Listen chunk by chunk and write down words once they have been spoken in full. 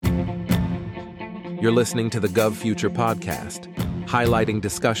You're listening to the GovFuture podcast, highlighting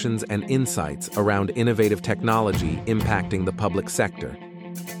discussions and insights around innovative technology impacting the public sector.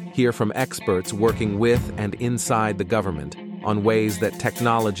 Hear from experts working with and inside the government on ways that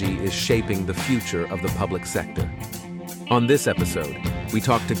technology is shaping the future of the public sector. On this episode, we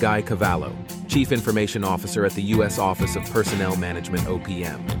talk to Guy Cavallo, Chief Information Officer at the U.S. Office of Personnel Management,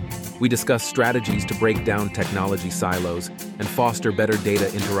 OPM. We discuss strategies to break down technology silos and foster better data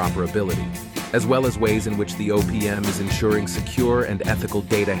interoperability, as well as ways in which the OPM is ensuring secure and ethical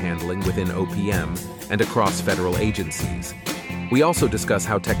data handling within OPM and across federal agencies. We also discuss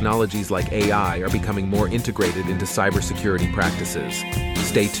how technologies like AI are becoming more integrated into cybersecurity practices.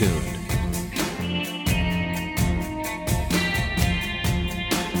 Stay tuned.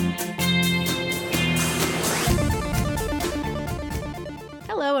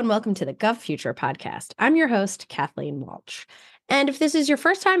 Hello and welcome to the GovFuture podcast. I'm your host, Kathleen Walsh. And if this is your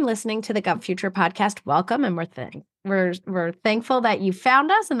first time listening to the GovFuture podcast, welcome, and we're thankful that you found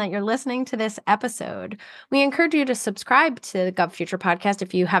us and that you're listening to this episode. We encourage you to subscribe to the GovFuture podcast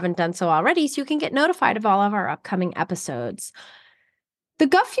if you haven't done so already, so you can get notified of all of our upcoming episodes. The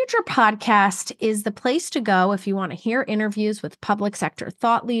GovFuture podcast is the place to go if you want to hear interviews with public sector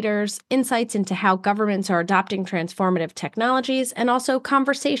thought leaders, insights into how governments are adopting transformative technologies, and also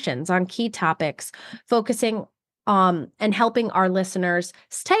conversations on key topics focusing and helping our listeners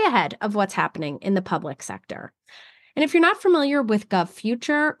stay ahead of what's happening in the public sector. And if you're not familiar with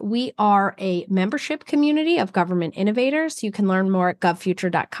GovFuture, we are a membership community of government innovators. You can learn more at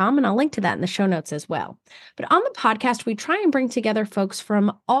govfuture.com, and I'll link to that in the show notes as well. But on the podcast, we try and bring together folks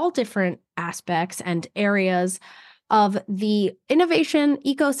from all different aspects and areas of the innovation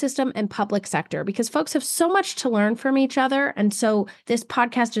ecosystem and public sector, because folks have so much to learn from each other. And so this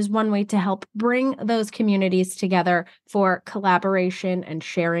podcast is one way to help bring those communities together for collaboration and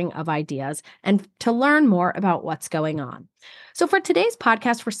sharing of ideas and to learn more about what's going on. So for today's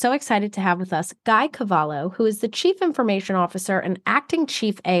podcast, we're so excited to have with us Guy Cavallo, who is the Chief Information Officer and Acting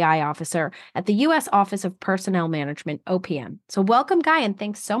Chief AI Officer at the U.S. Office of Personnel Management, OPM. So welcome, Guy, and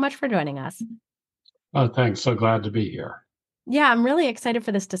thanks so much for joining us. Oh, thanks. So glad to be here. Yeah, I'm really excited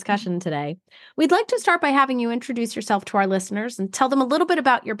for this discussion today. We'd like to start by having you introduce yourself to our listeners and tell them a little bit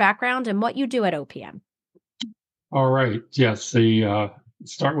about your background and what you do at OPM. All right. Yes.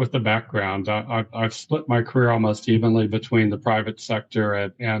 Start with the background. I've split my career almost evenly between the private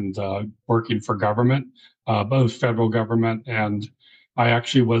sector and working for government, both federal government, and I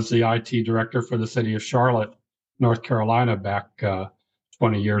actually was the IT director for the city of Charlotte, North Carolina, back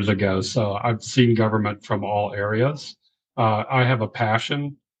 20 years ago. So I've seen government from all areas. I have a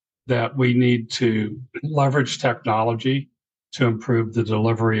passion that we need to leverage technology to improve the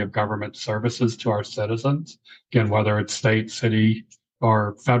delivery of government services to our citizens. Again, whether it's state, city,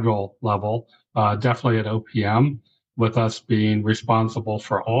 or federal level, definitely at OPM, with us being responsible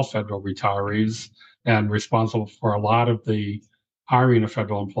for all federal retirees and responsible for a lot of the hiring of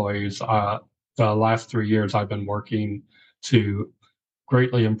federal employees. The last 3 years, I've been working to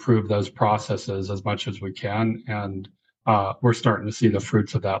greatly improve those processes as much as we can, and we're starting to see the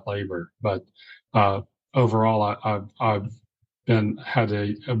fruits of that labor. But overall, I've had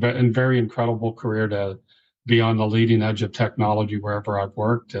a very incredible career to be on the leading edge of technology wherever I've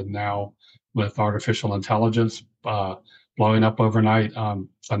worked, and now with artificial intelligence blowing up overnight,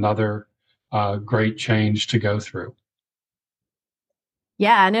 it's another great change to go through.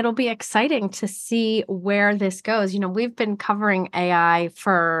 Yeah, and it'll be exciting to see where this goes. You know, we've been covering AI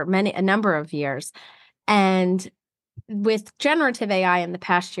for a number of years. And with generative AI in the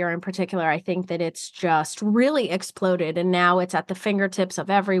past year in particular, I think that it's just really exploded. And now it's at the fingertips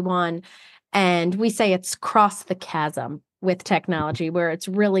of everyone. And we say it's crossed the chasm with technology, where it's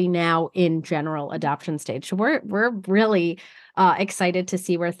really now in general adoption stage. So we're really excited to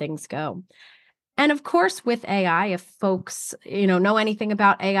see where things go. And of course, with AI, if folks, know anything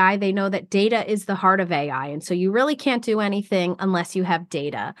about AI, they know that data is the heart of AI. And so you really can't do anything unless you have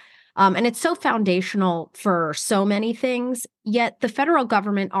data. And it's so foundational for so many things, yet the federal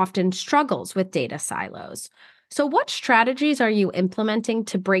government often struggles with data silos. So what strategies are you implementing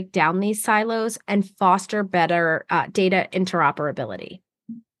to break down these silos and foster better data interoperability?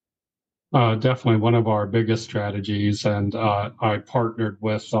 Definitely one of our biggest strategies, and I partnered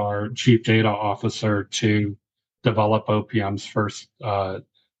with our chief data officer to develop OPM's first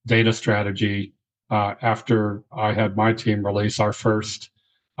data strategy after I had my team release our first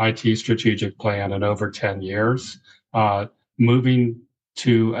IT strategic plan in over 10 years. Moving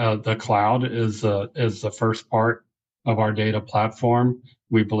to the cloud is the first part of our data platform.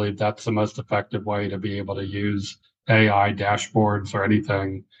 We believe that's the most effective way to be able to use AI dashboards or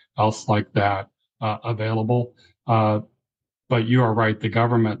anything else like that available. But you are right, the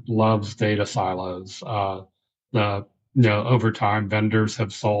government loves data silos. Over time, vendors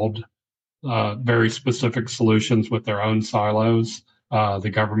have sold very specific solutions with their own silos.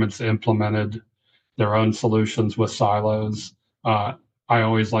 The government's implemented their own solutions with silos. I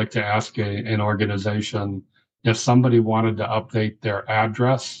always like to ask an organization if somebody wanted to update their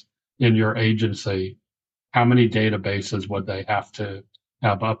address in your agency, how many databases would they have to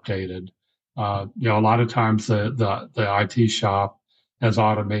have updated? A lot of times the IT shop has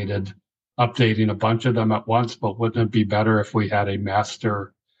automated updating a bunch of them at once, but wouldn't it be better if we had a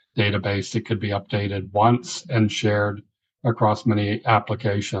master database that could be updated once and shared across many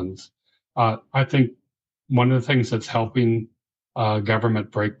applications? I think one of the things that's helping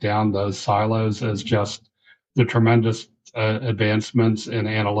government break down those silos is just the tremendous advancements in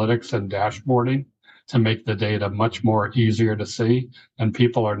analytics and dashboarding to make the data much more easier to see. And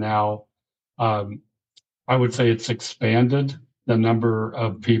people are now, I would say it's expanded the number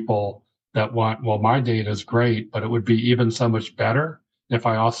of people that want, well, my data is great, but it would be even so much better if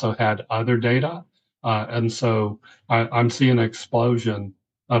I also had other data. And so I'm seeing an explosion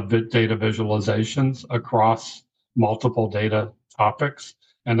of data visualizations across multiple data topics.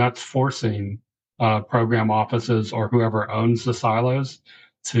 And that's forcing program offices or whoever owns the silos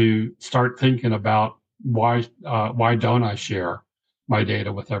to start thinking about why don't I share my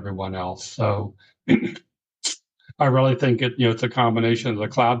data with everyone else? So I really think it's a combination of the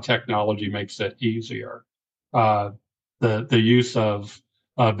cloud technology makes it easier. The use of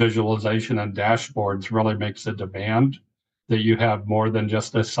visualization and dashboards really makes a demand that you have more than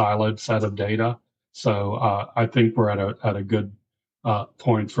just a siloed set of data. So I think we're at a good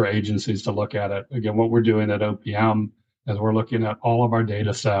point for agencies to look at it. Again, what we're doing at OPM is we're looking at all of our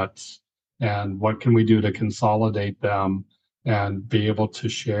data sets and what can we do to consolidate them and be able to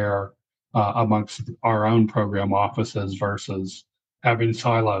share amongst our own program offices versus having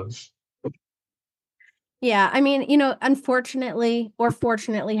silos. Yeah, I mean, unfortunately or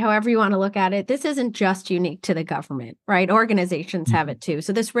fortunately, however you want to look at it, this isn't just unique to the government, right? Organizations have it too.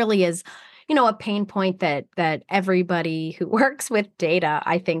 So this really is, a pain point that everybody who works with data,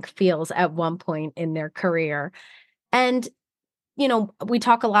 I think, feels at one point in their career. And we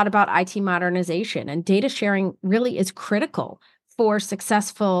talk a lot about IT modernization, and data sharing really is critical for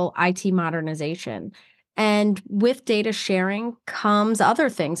successful IT modernization. And with data sharing comes other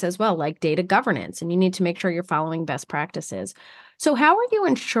things as well, like data governance, and you need to make sure you're following best practices. So, how are you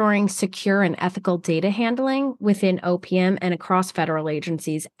ensuring secure and ethical data handling within OPM and across federal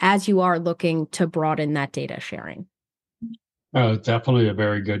agencies as you are looking to broaden that data sharing? Definitely a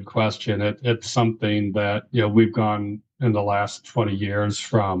very good question. It's something that we've gone in the last 20 years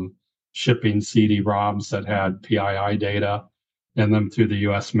from shipping CD-ROMs that had PII data and them through the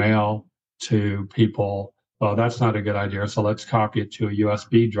U.S. mail to people. Well, that's not a good idea, so let's copy it to a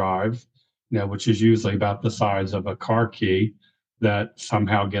USB drive, which is usually about the size of a car key that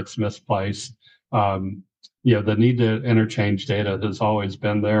somehow gets misplaced. The need to interchange data has always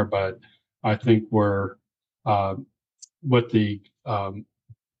been there, but I think we're with the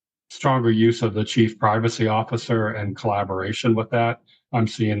stronger use of the chief privacy officer and collaboration with that, I'm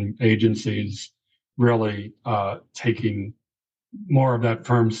seeing agencies really taking more of that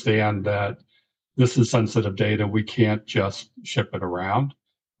firm stand that this is sensitive data. We can't just ship it around.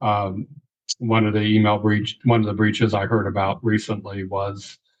 One of the breaches I heard about recently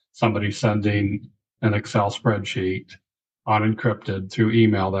was somebody sending an Excel spreadsheet unencrypted through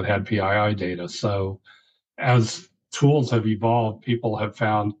email that had PII data. So as tools have evolved, people have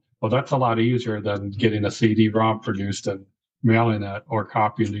found, well, that's a lot easier than getting a CD-ROM produced and mailing it or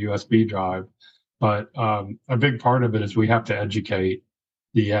copying the USB drive. But a big part of it is we have to educate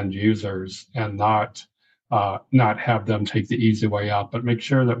the end users and not have them take the easy way out, but make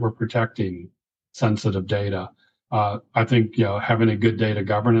sure that we're protecting sensitive data. I think having a good data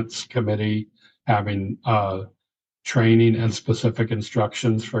governance committee, having training and specific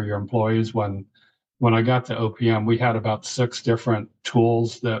instructions for your employees. When I got to OPM, we had about 6 different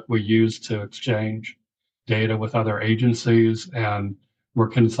tools that we used to exchange data with other agencies, and we're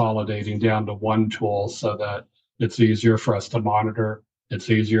consolidating down to one tool so that it's easier for us to monitor. It's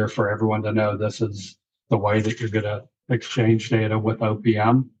easier for everyone to know this is the way that you're going to exchange data with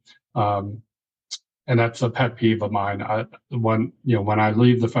OPM. And that's a pet peeve of mine. When I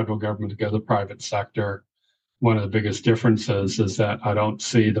leave the federal government to go to the private sector, one of the biggest differences is that I don't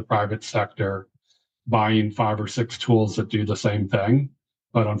see the private sector buying 5 or 6 tools that do the same thing.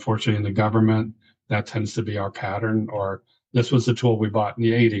 But unfortunately, in the government, that tends to be our pattern. Or this was the tool we bought in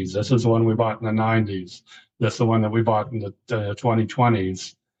the 80s. This is the one we bought in the 90s. This is the one that we bought in the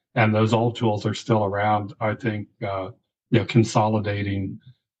 2020s. and those old tools are still around. I think consolidating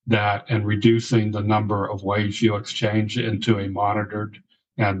that and reducing the number of ways you exchange into a monitored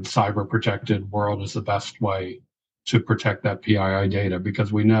and cyber protected world is the best way to protect that PII data,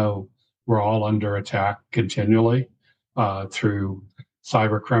 because we know we're all under attack continually through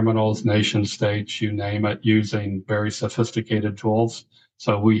cyber criminals, nation states, you name it, using very sophisticated tools.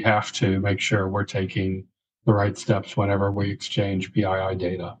 So we have to make sure we're taking the right steps whenever we exchange PII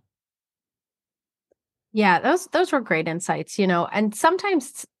data. Yeah, those were great insights, and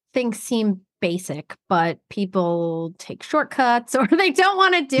sometimes things seem basic, but people take shortcuts or they don't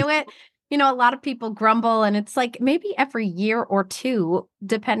want to do it. A lot of people grumble, and it's like maybe every year or two,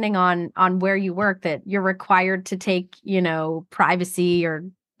 depending on where you work, that you're required to take, privacy or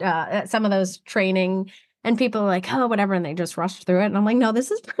some of those training. And people are like, oh, whatever, and they just rush through it. And I'm like, no,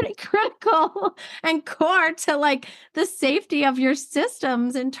 this is pretty critical and core to like the safety of your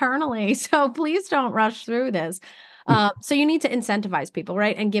systems internally. So please don't rush through this. So you need to incentivize people,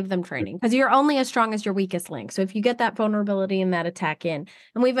 right? And give them training, because you're only as strong as your weakest link. So if you get that vulnerability and that attack in,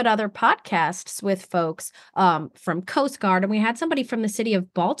 and we've had other podcasts with folks from Coast Guard, and we had somebody from the city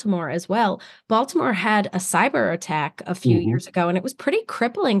of Baltimore as well. Baltimore had a cyber attack a few years ago, and it was pretty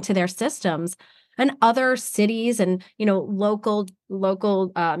crippling to their systems. And other cities and, local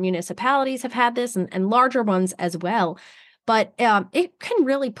municipalities have had this, and larger ones as well. But it can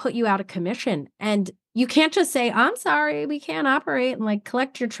really put you out of commission. And you can't just say, I'm sorry, we can't operate, and like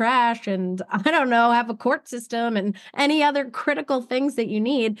collect your trash and, I don't know, have a court system and any other critical things that you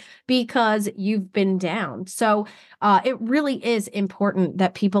need because you've been down. So it really is important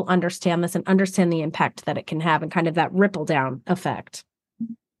that people understand this and understand the impact that it can have and kind of that ripple down effect.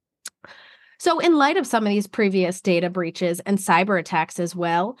 So in light of some of these previous data breaches and cyber attacks as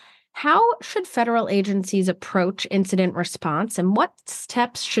well, how should federal agencies approach incident response, and what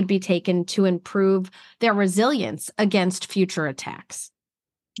steps should be taken to improve their resilience against future attacks?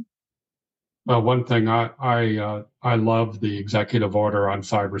 Well, one thing I love the executive order on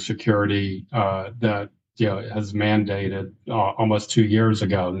cybersecurity that has mandated almost 2 years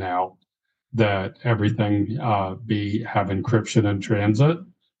ago now that everything have encryption in transit.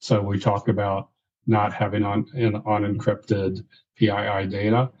 So we talk about not having unencrypted PII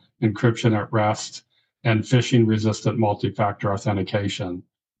data, encryption at rest, and phishing-resistant multi-factor authentication.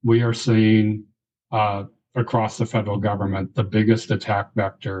 We are seeing across the federal government, the biggest attack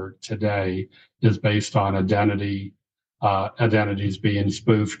vector today is based on identities being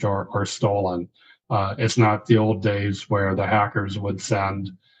spoofed or stolen. It's not the old days where the hackers would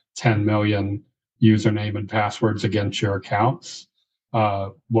send 10 million username and passwords against your accounts.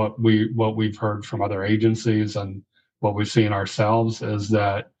 What we've heard from other agencies and what we've seen ourselves is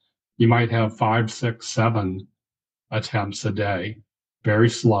that you might have 5, 6, 7 attempts a day, very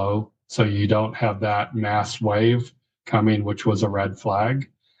slow, so you don't have that mass wave coming, which was a red flag.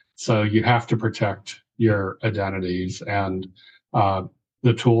 So you have to protect your identities, and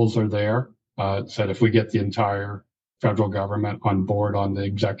the tools are there. So if we get the entire federal government on board on the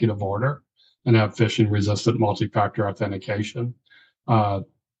executive order and have phishing-resistant multi-factor authentication, the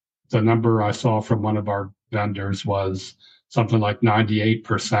number I saw from one of our vendors was something like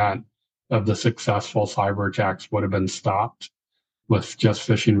 98% of the successful cyber attacks would have been stopped with just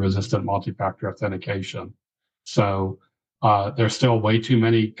phishing-resistant multi-factor authentication. So there's still way too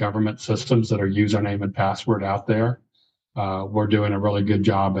many government systems that are username and password out there. We're doing a really good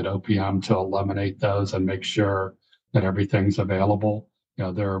job at OPM to eliminate those and make sure that everything's available.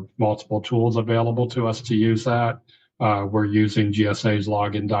 There are multiple tools available to us to use that. We're using GSA's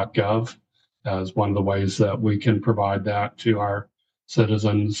login.gov as one of the ways that we can provide that to our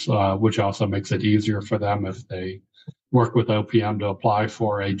citizens, which also makes it easier for them if they work with OPM to apply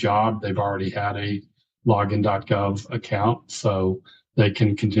for a job. They've already had a login.gov account, so they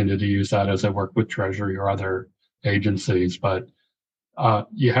can continue to use that as they work with Treasury or other agencies. But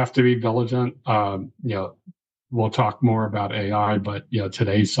you have to be vigilant. We'll talk more about AI, but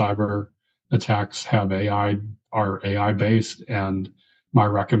today's cyber attacks are AI based, and my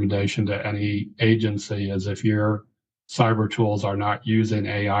recommendation to any agency is if your cyber tools are not using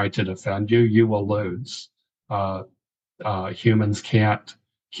AI to defend you, you will lose. Humans can't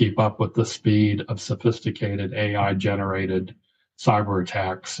keep up with the speed of sophisticated AI generated cyber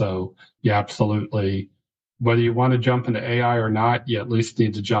attacks. So you absolutely, whether you want to jump into AI or not, you at least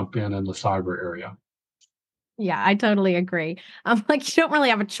need to jump in the cyber area. Yeah, I totally agree. I'm like, you don't really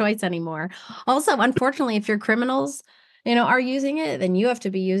have a choice anymore. Also, unfortunately, if your criminals, are using it, then you have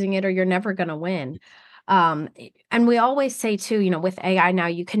to be using it or you're never going to win. And we always say too, with AI now,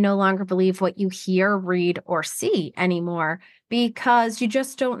 you can no longer believe what you hear, read, or see anymore, because you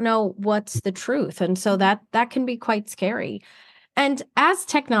just don't know what's the truth. And so that can be quite scary. And as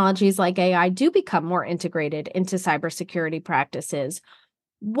technologies like AI do become more integrated into cybersecurity practices,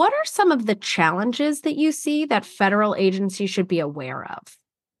 what are some of the challenges that you see that federal agencies should be aware of?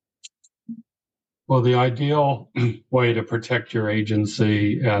 Well, the ideal way to protect your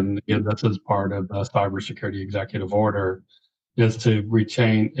agency, and again, this is part of the cybersecurity executive order, is to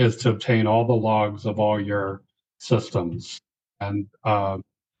obtain all the logs of all your systems. And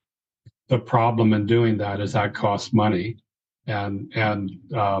the problem in doing that is that costs money, and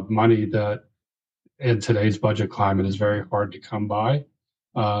money that in today's budget climate is very hard to come by.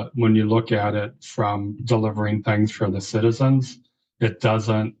 When you look at it from delivering things for the citizens, it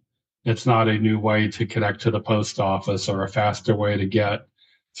doesn't, it's not a new way to connect to the post office or a faster way to get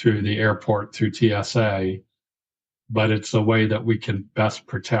through the airport through TSA, but it's a way that we can best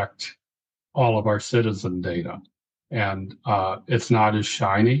protect all of our citizen data. And it's not as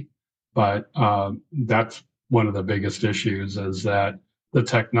shiny, but that's one of the biggest issues is that the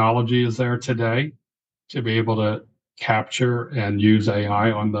technology is there today to be able to capture and use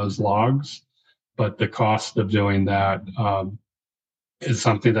AI on those logs. But the cost of doing that is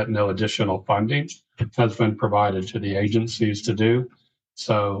something that no additional funding has been provided to the agencies to do.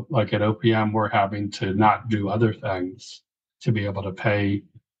 So, like at OPM, we're having to not do other things to be able to pay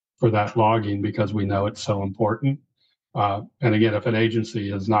for that logging because we know it's so important. And again, if an agency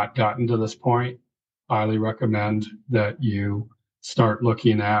has not gotten to this point, I highly recommend that you start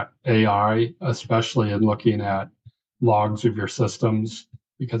looking at AI, especially in looking at logs of your systems,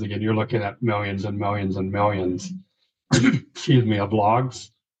 because again, you're looking at millions and millions and millions, excuse me, of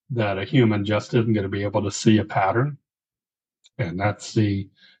logs that a human just isn't going to be able to see a pattern. And that's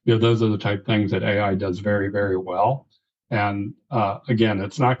those are the type of things that AI does very, very well. And again,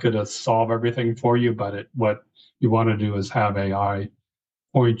 it's not going to solve everything for you, but what you want to do is have AI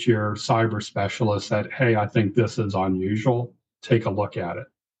point your cyber specialist at, hey, I think this is unusual. Take a look at it.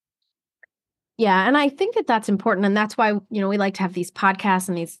 Yeah, and I think that that's important, and that's why, we like to have these podcasts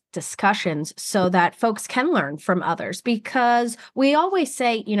and these discussions so that folks can learn from others, because we always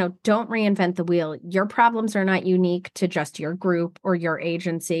say, don't reinvent the wheel. Your problems are not unique to just your group or your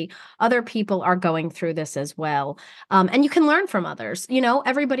agency. Other people are going through this as well. And you can learn from others.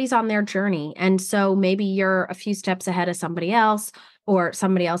 Everybody's on their journey. And so maybe you're a few steps ahead of somebody else, or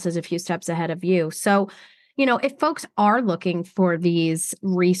somebody else is a few steps ahead of you. So if folks are looking for these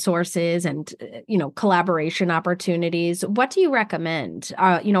resources and, collaboration opportunities, what do you recommend?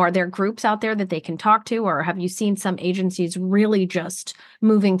 Are there groups out there that they can talk to, or have you seen some agencies really just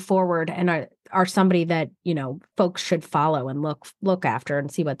moving forward and are somebody that, folks should follow and look after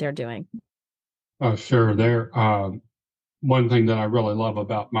and see what they're doing? Sure. One thing that I really love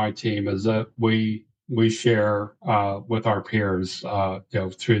about my team is that we share with our peers,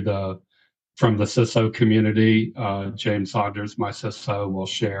 from the CISO community. James Saunders, my CISO, will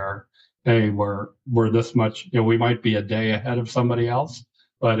share, hey, we're this much, we might be a day ahead of somebody else,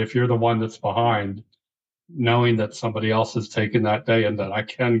 but if you're the one that's behind, knowing that somebody else has taken that day and that I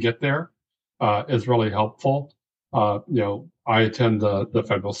can get there is really helpful. I attend the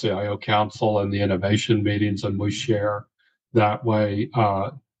Federal CIO Council and the innovation meetings, and we share that way.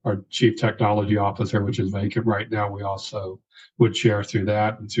 Our chief technology officer, which is vacant right now, we also would share through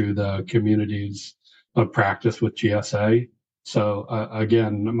that and through the communities of practice with GSA. So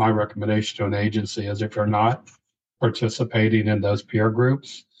again, my recommendation to an agency is if you're not participating in those peer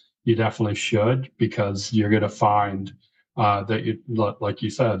groups, you definitely should, because you're going to find that like you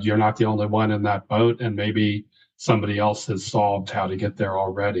said, you're not the only one in that boat, and maybe somebody else has solved how to get there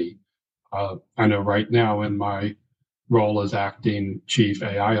already. I know right now in my role as acting chief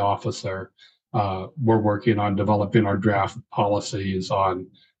AI officer, we're working on developing our draft policies on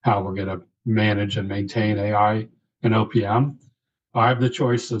how we're going to manage and maintain AI and OPM. I have the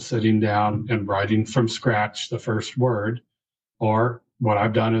choice of sitting down and writing from scratch the first word, or what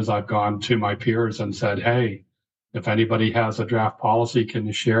I've done is I've gone to my peers and said, hey, if anybody has a draft policy, can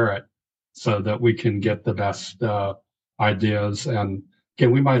you share it so that we can get the best ideas? And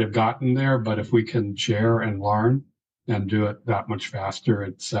again, we might have gotten there, but if we can share and learn and do it that much faster,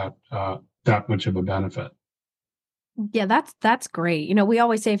 it's that much of a benefit. Yeah, that's great. We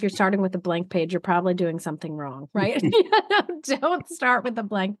always say if you're starting with a blank page, you're probably doing something wrong, right? Don't start with a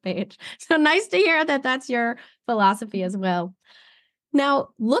blank page. So nice to hear that that's your philosophy as well. Now,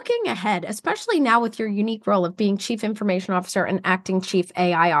 looking ahead, especially now with your unique role of being Chief Information Officer and acting Chief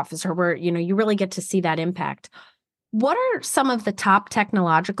AI Officer, where, you really get to see that impact. What are some of the top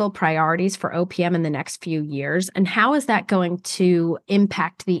technological priorities for OPM in the next few years, and how is that going to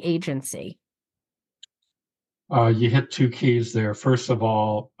impact the agency? You hit two keys there. First of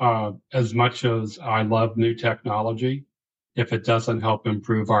all, as much as I love new technology, if it doesn't help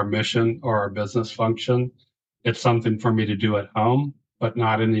improve our mission or our business function, it's something for me to do at home, but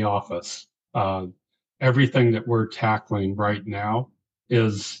not in the office. Uh, Everything that we're tackling right now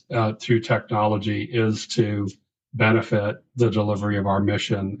is through technology is to benefit the delivery of our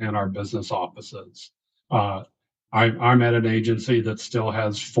mission and our business offices. Uh, I'm at an agency that still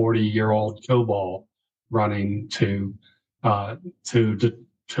has 40-year-old COBOL running uh, to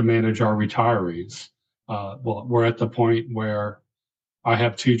to manage our retirees. Well, we're at the point where I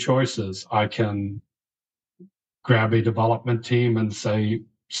have two choices. I can grab a development team and say,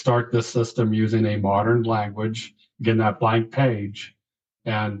 start this system using a modern language, get that blank page,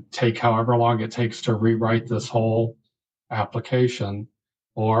 and take however long it takes to rewrite this whole application.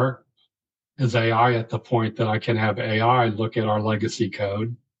 Or is AI at the point that I can have AI look at our legacy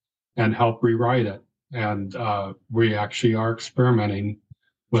code and help rewrite it? And we actually are experimenting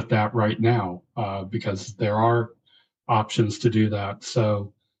with that right now because there are options to do that.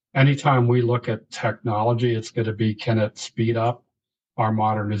 So anytime we look at technology, it's going to be, can it speed up our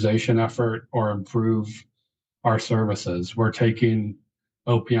modernization effort or improve our services? We're taking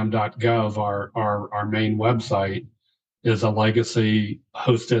opm.gov, our main website, is a legacy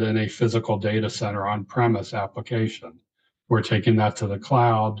hosted in a physical data center on-premise application. We're taking that to the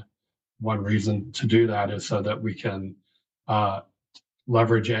cloud. One reason to do that is so that we can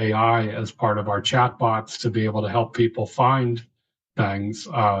leverage AI as part of our chatbots to be able to help people find things.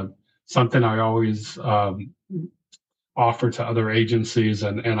 Something I always offer to other agencies,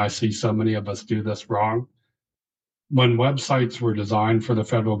 and I see so many of us do this wrong. When websites were designed for the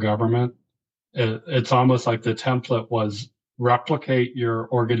federal government, it's almost like the template was replicate your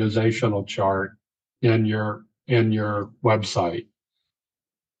organizational chart in your website.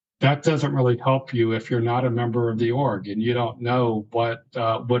 That doesn't really help you if you're not a member of the org and you don't know what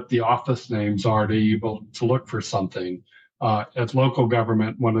the office names are to be able to look for something. At local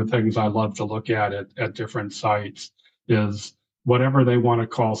government, one of the things I love to look at different sites is whatever they want to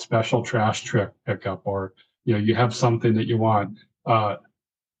call special trash trip pickup, or you have something that you want.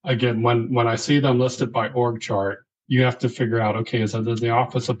 Again, when I see them listed by org chart, you have to figure out, okay, is it in the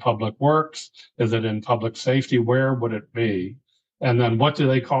Office of Public Works? Is it in Public Safety? Where would it be? And then what do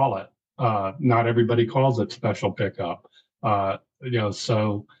they call it? Not everybody calls it special pickup.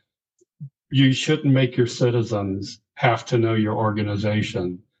 So you shouldn't make your citizens have to know your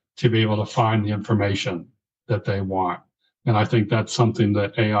organization to be able to find the information that they want. And I think that's something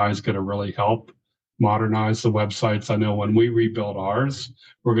that AI is going to really help modernize the websites. I know when we rebuild ours,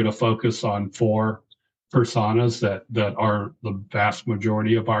 we're going to focus on 4 personas that are the vast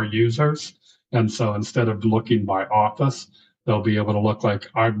majority of our users. And so instead of looking by office, they'll be able to look like,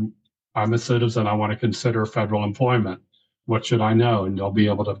 I'm a citizen, I want to consider federal employment. What should I know? And they'll be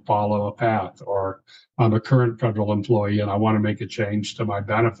able to follow a path. Or I'm a current federal employee and I want to make a change to my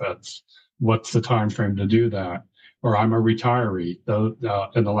benefits. What's the time frame to do that? Or I'm a retiree.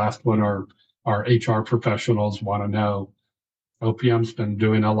 And the last one are our HR professionals want to know. OPM's been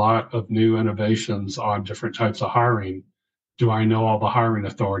doing a lot of new innovations on different types of hiring. Do I know all the hiring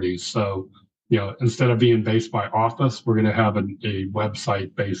authorities? So, instead of being based by office, we're going to have a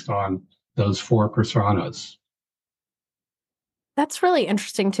website based on those 4 personas. That's really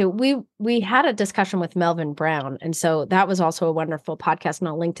interesting too. We had a discussion with Melvin Brown, and so that was also a wonderful podcast, and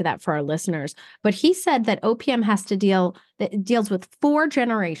I'll link to that for our listeners. But he said that OPM has to deals with 4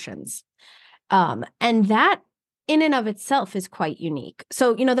 generations, and that in and of itself is quite unique.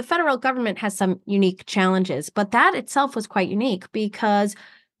 So, the federal government has some unique challenges, but that itself was quite unique because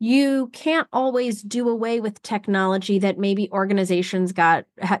you can't always do away with technology that maybe organizations got,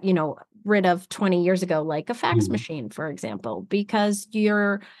 rid of 20 years ago, like a fax machine, for example, because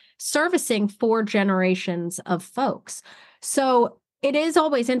you're servicing 4 generations of folks. So it is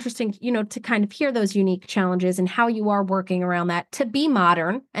always interesting, to kind of hear those unique challenges and how you are working around that to be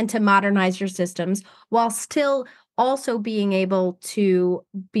modern and to modernize your systems while still also being able to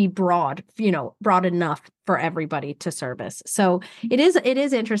be broad enough for everybody to service. So it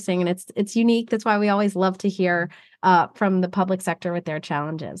is interesting and it's unique. That's why we always love to hear from the public sector with their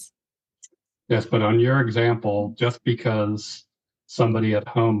challenges. Yes, but on your example, just because somebody at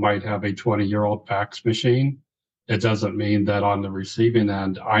home might have a 20-year-old fax machine, it doesn't mean that on the receiving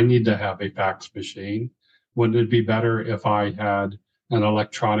end, I need to have a fax machine. Wouldn't it be better if I had an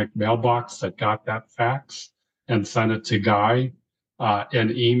electronic mailbox that got that fax and sent it to Guy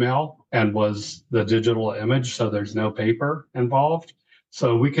in email and was the digital image, so there's no paper involved?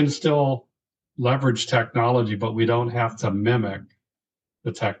 So we can still leverage technology, but we don't have to mimic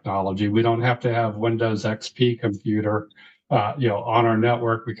the technology. We don't have to have Windows XP computer, on our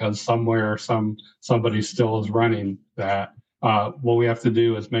network because somewhere somebody still is running that. What we have to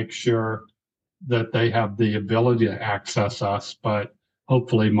do is make sure that they have the ability to access us, but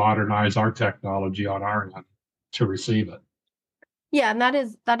hopefully modernize our technology on our end to receive it. Yeah, and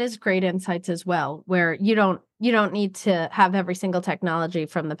that is great insights as well, where you don't need to have every single technology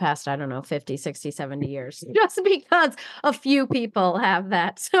from the past, I don't know, 50, 60, 70 years, just because a few people have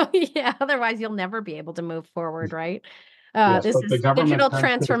that. So yeah, otherwise you'll never be able to move forward, right? Yes, This but the is government digital tends to,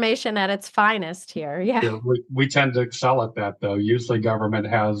 transformation at its finest here. Yeah. we tend to excel at that, though. Usually government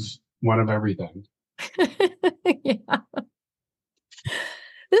has one of everything. Yeah.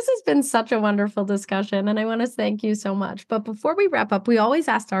 This has been such a wonderful discussion, and I want to thank you so much. But before we wrap up, we always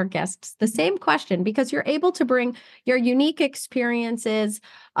ask our guests the same question because you're able to bring your unique experiences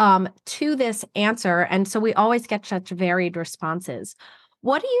to this answer. And so we always get such varied responses.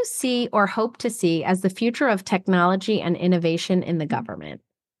 What do you see or hope to see as the future of technology and innovation in the government?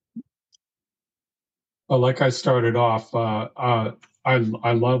 Well, like I started off, I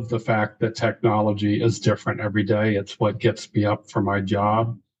love the fact that technology is different every day. It's what gets me up for my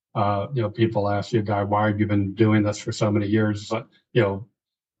job. People ask you, Guy, why have you been doing this for so many years? But,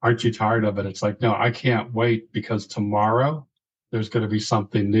 aren't you tired of it? It's like, no, I can't wait because tomorrow there's going to be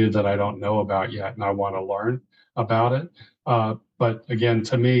something new that I don't know about yet, and I want to learn about it. But again,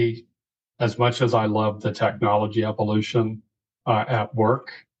 to me, as much as I love the technology evolution at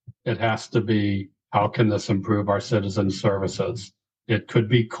work, it has to be, how can this improve our citizen services? It could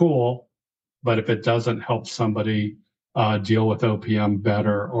be cool, but if it doesn't help somebody deal with OPM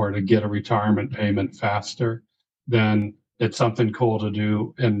better or to get a retirement payment faster, then it's something cool to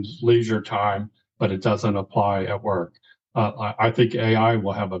do in leisure time, but it doesn't apply at work. I think AI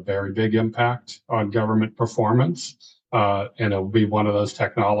will have a very big impact on government performance, and it'll be one of those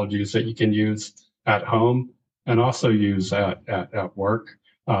technologies that you can use at home and also use at work.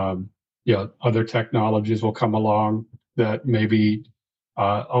 Other technologies will come along that maybe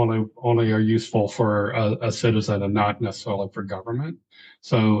only are useful for a citizen and not necessarily for government.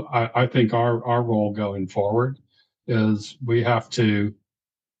 So I think our role going forward is we have to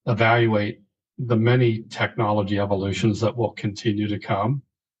evaluate the many technology evolutions that will continue to come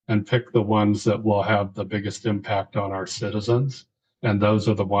and pick the ones that will have the biggest impact on our citizens. And those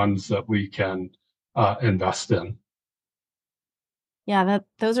are the ones that we can invest in. Yeah,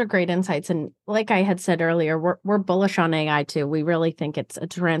 those are great insights. And like I had said earlier, we're bullish on AI too. We really think it's a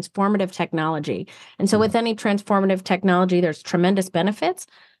transformative technology. And so with any transformative technology, there's tremendous benefits,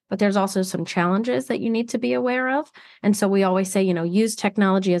 but there's also some challenges that you need to be aware of. And so we always say, use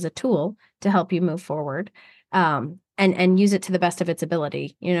technology as a tool to help you move forward. And use it to the best of its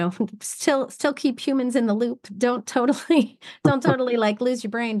ability, still keep humans in the loop. Don't totally like lose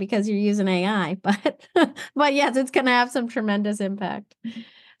your brain because you're using AI, but yes, it's going to have some tremendous impact.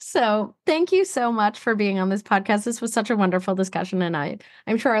 So thank you so much for being on this podcast. This was such a wonderful discussion, and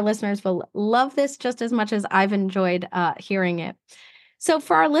I'm sure our listeners will love this just as much as I've enjoyed hearing it. So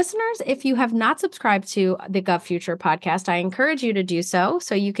for our listeners, if you have not subscribed to the GovFuture podcast, I encourage you to do so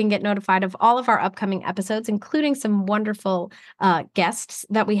you can get notified of all of our upcoming episodes, including some wonderful guests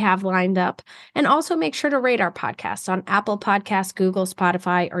that we have lined up. And also make sure to rate our podcast on Apple Podcasts, Google,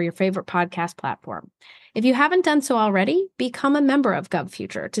 Spotify, or your favorite podcast platform. If you haven't done so already, become a member of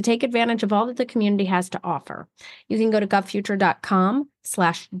GovFuture to take advantage of all that the community has to offer. You can go to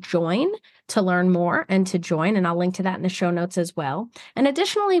govfuture.com/join to learn more and to join, and I'll link to that in the show notes as well. And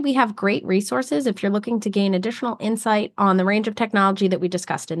additionally, we have great resources if you're looking to gain additional insight on the range of technology that we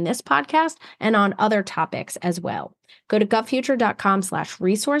discussed in this podcast and on other topics as well. Go to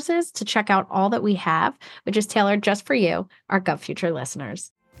govfuture.com/resources to check out all that we have, which is tailored just for you, our GovFuture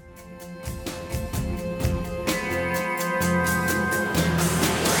listeners.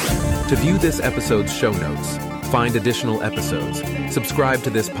 To view this episode's show notes, find additional episodes, subscribe to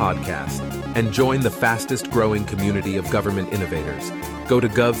this podcast, and join the fastest growing community of government innovators, go to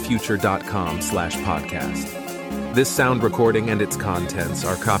govfuture.com/podcast. This sound recording and its contents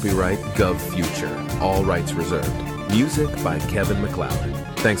are copyright GovFuture, all rights reserved. Music by Kevin MacLeod.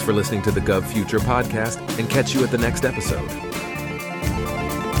 Thanks for listening to the GovFuture podcast, and catch you at the next episode.